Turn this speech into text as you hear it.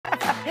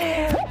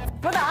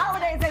For the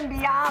holidays and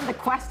beyond, the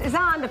quest is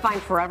on to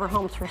find forever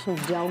homes for some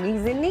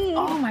doggies in need.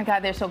 Oh my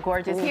God, they're so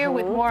gorgeous. Here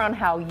with more on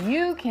how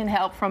you can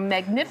help from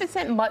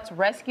Magnificent Mutts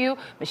Rescue,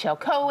 Michelle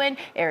Cohen,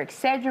 Eric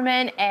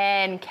Sedgerman,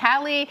 and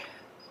Cali.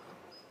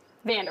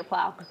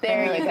 Vanderplow.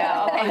 There you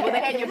go. Okay, well, they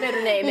had your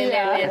middle name in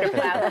there,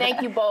 Vanderplow.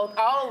 Thank you both,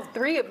 all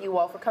three of you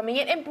all, for coming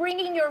in and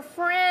bringing your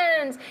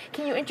friends.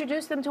 Can you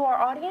introduce them to our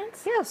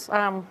audience? Yes.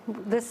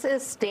 This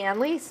is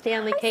Stanley.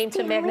 Stanley came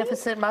to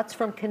Magnificent Mutts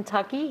from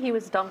Kentucky. He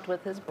was dumped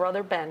with his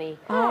brother Benny.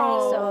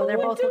 Oh, so they're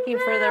both looking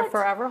for their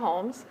forever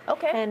homes.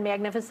 Okay. And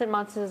Magnificent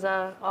Mutts is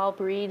a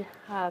all-breed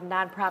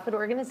nonprofit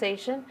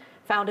organization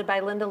founded by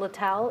Linda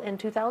Littell in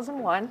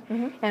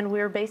 2001. And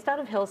we're based out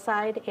of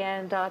Hillside.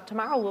 And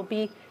tomorrow we'll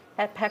be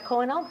at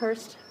Petco in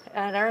Elmhurst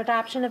at our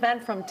adoption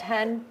event from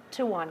 10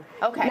 to 1.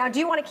 Okay. Now, do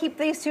you want to keep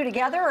these two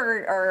together,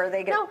 or are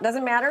they good? No.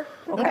 Doesn't matter?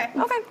 Okay.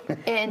 Okay.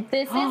 And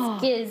this is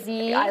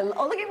Gizzy.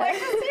 Look at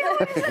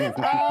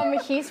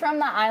wait. He's from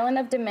the island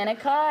of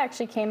Dominica.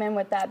 Actually came in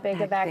with that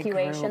big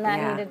evacuation group, that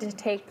yeah. needed to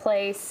take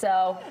place.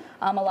 So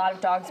a lot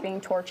of dogs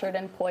being tortured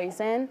and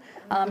poisoned.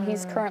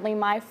 He's currently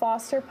my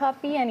foster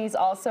puppy, and he's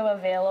also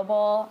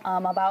available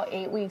about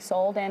 8 weeks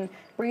old. And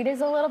breed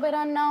is a little bit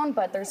unknown,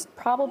 but there's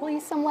probably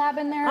some lab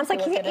in there. I was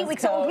like, he's 8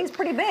 weeks old. He's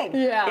pretty big.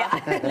 Yeah.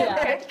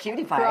 Okay.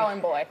 Cutie pie. Growing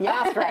boy.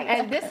 Yeah, that's right.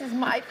 And this is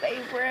my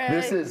favorite.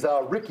 This is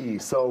Ricky.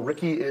 So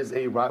Ricky is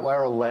a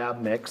Rottweiler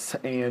Lab mix,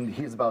 and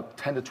he's about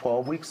 10 to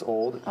 12 weeks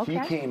old. Okay.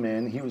 He came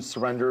in, he was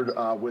surrendered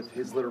with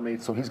his litter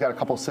mate, so he's got a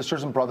couple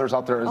sisters and brothers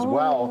out there as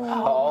well,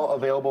 all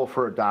available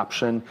for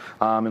adoption.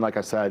 And like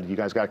I said, you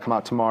guys got to come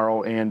out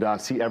tomorrow and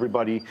see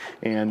everybody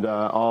and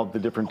all the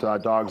different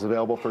dogs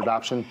available for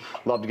adoption.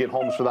 Love to get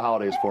homes for the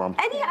holidays for them.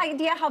 Any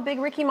idea how big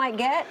Ricky might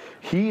get?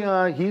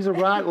 He's a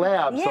Rott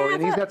Lab, Yeah, so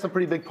and he's got some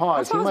pretty big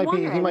paws. That's what I was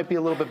He wondering. might be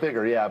a little bit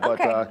bigger, yeah,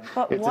 but, Okay,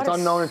 but it's what a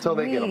unknown until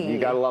they get them. You sweetie.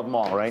 got to love them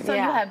all, right? So you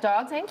have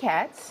dogs and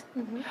cats.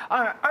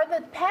 Are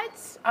the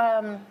pets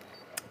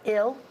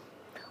ill?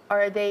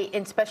 Are they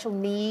in special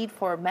need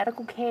for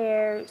medical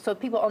care? So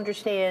people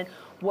understand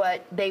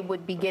what they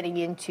would be getting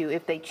into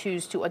if they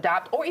choose to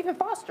adopt or even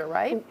foster,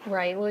 right?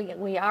 Right.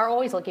 We are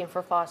always looking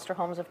for foster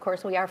homes. Of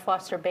course, we are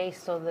foster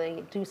based, so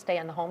they do stay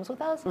in the homes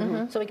with us.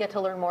 So we get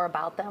to learn more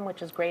about them,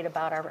 which is great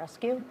about our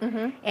rescue.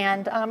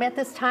 And at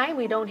this time,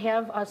 we don't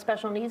have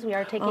special needs. We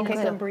are taking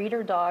in some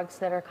breeder dogs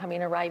that are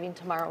arriving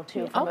tomorrow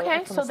too from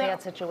a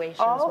sad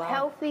situation all as well.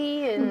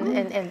 healthy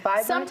and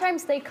vibrant.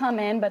 Sometimes they come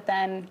in, but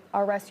then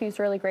our rescue is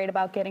really great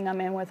about getting them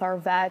in with our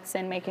vets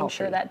and making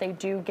sure that they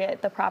do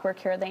get the proper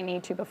care they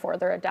need to before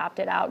they're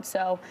adopted out.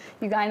 So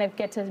you kind of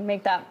get to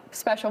make that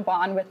special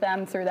bond with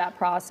them through that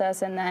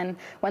process, and then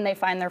when they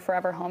find their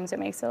forever homes, it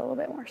makes it a little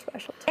bit more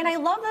special too. And I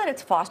love that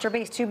it's foster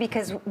based too,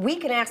 because we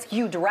can ask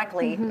you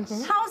directly,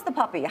 how's the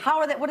puppy? How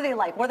are they? What do they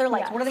like? What are their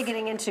likes? What are they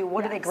getting into?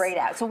 What are they great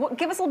at? So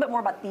give us a little bit more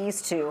about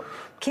these two.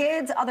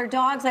 Kids, other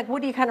dogs, like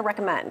what do you kind of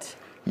recommend?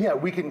 Yeah,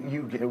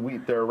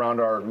 they're around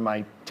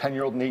my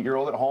 10-year-old and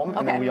 8-year-old at home,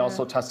 and then we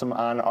also test them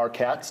on our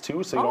cats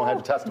too, so you don't have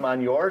to test them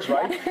on yours,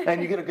 right?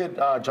 And you get a good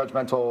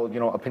judgmental,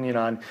 opinion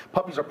on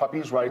puppies are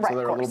puppies, right? So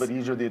they're a little bit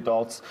easier, the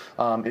adults.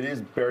 It is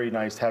very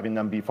nice having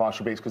them be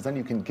foster-based, because then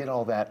you can get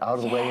all that out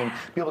of the way and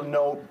be able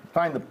to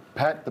find the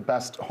pet the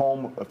best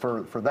home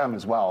for them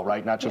as well,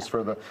 right? Not just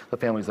for the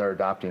families that are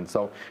adopting.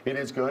 So it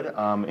is good,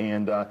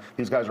 and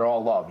these guys are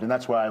all loved, and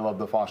that's why I love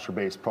the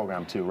foster-based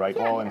program too, right?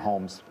 All in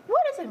homes.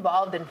 What is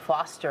involved in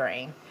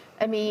fostering?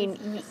 I mean,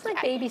 It's like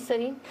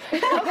babysitting.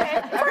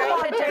 okay.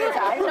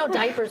 No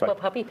diapers, but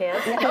puppy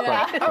pads.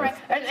 All right.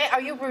 And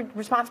are you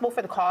responsible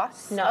for the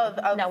costs?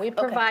 No, we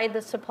provide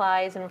the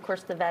supplies and, of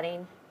course, the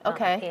vetting.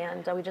 Okay.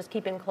 And we just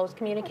keep in close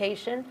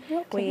communication.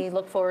 We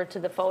look forward to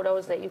the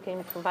photos that you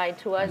can provide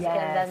to us,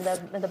 and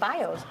then the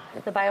bios.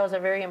 The bios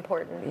are very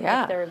important.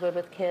 Yeah. If they're good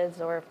with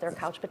kids, or if they're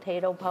couch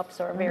potato pups,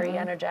 or very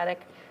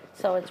energetic.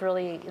 So it's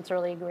really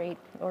a great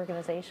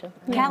organization.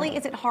 Callie,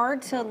 is it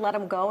hard to let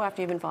them go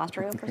after you've been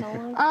fostering them for so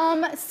long?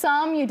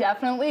 Some you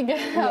definitely get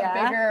a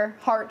bigger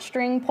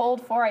heartstring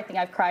pulled for. I think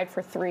I've cried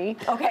for 3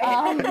 in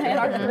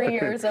our 3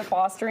 years of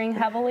fostering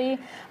heavily.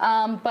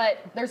 But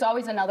there's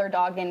always another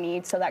dog in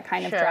need, so that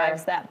kind of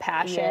drives that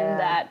passion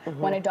that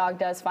when a dog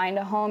does find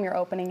a home, you're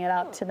opening it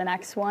up to the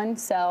next one.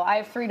 So I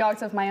have 3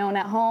 dogs of my own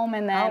at home,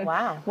 and then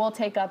we'll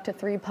take up to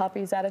 3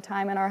 puppies at a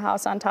time in our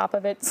house on top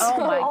of it. So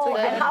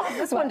And how's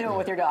this one doing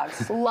with your dogs?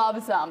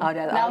 Loves them. Now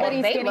that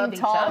he's getting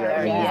tall,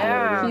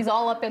 he's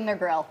all up in their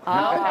grill.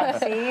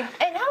 See?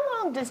 And how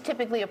long does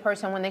typically a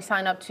person, when they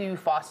sign up to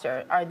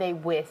foster, are they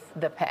with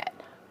the pet?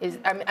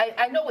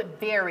 I know it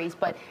varies,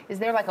 but is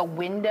there like a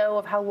window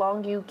of how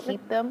long you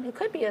keep them? It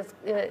could be as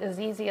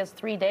easy as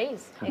 3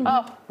 days. It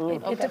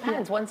It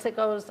depends. Once it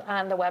goes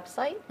on the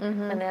website,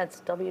 and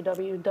that's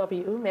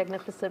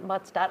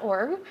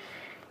www.magnificentmutts.org.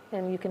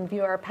 And you can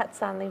view our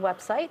pets on the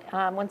website.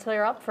 Once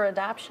they're up for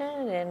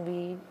adoption, and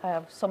we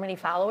have so many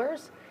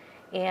followers,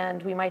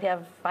 and we might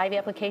have 5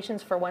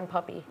 applications for 1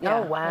 puppy.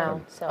 Oh, wow.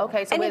 And so,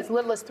 Okay, so as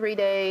little as 3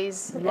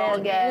 days, long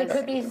and as. it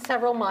could be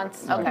several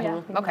months. Okay.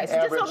 Okay. So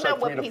Average, just don't know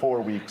like what 3 to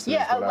 4 weeks.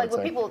 Yeah, is what I like would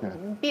when say.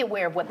 people be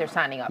aware of what they're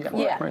signing up for.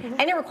 Yeah.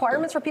 Any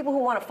requirements for people who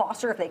want to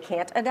foster if they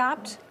can't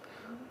adopt?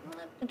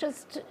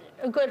 Just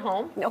a good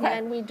home. Okay.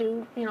 And we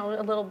do, a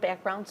little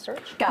background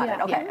search. Got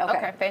it. Okay. Yeah,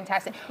 okay,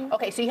 fantastic.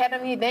 Okay, so you have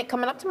an event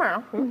coming up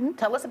tomorrow.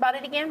 Tell us about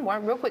it again,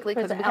 real quickly,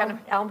 because There's we kind of.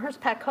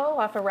 Elmhurst Petco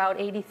off of Route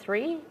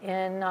 83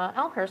 in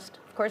Elmhurst.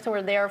 Of course, and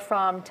we're there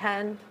from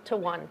 10 to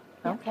 1.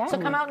 Okay. So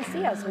come out and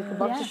see us. We could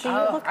love to see you.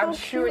 Oh, Look how I'm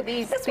sure cute.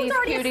 these This one's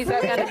already cuties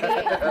are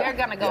gonna they're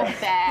gonna go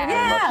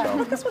fast. Yeah.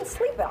 Look, this one's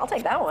sleeping. I'll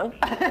take that one.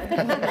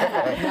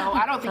 No,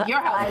 I don't think your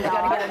house is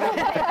gonna get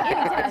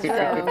enough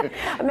anytime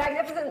soon.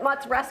 Magnificent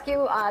Mutts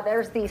Rescue.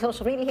 There's the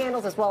social media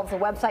handles as well as the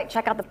website.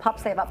 Check out the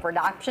pups they have up for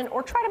adoption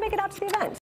or try to make it out to the event.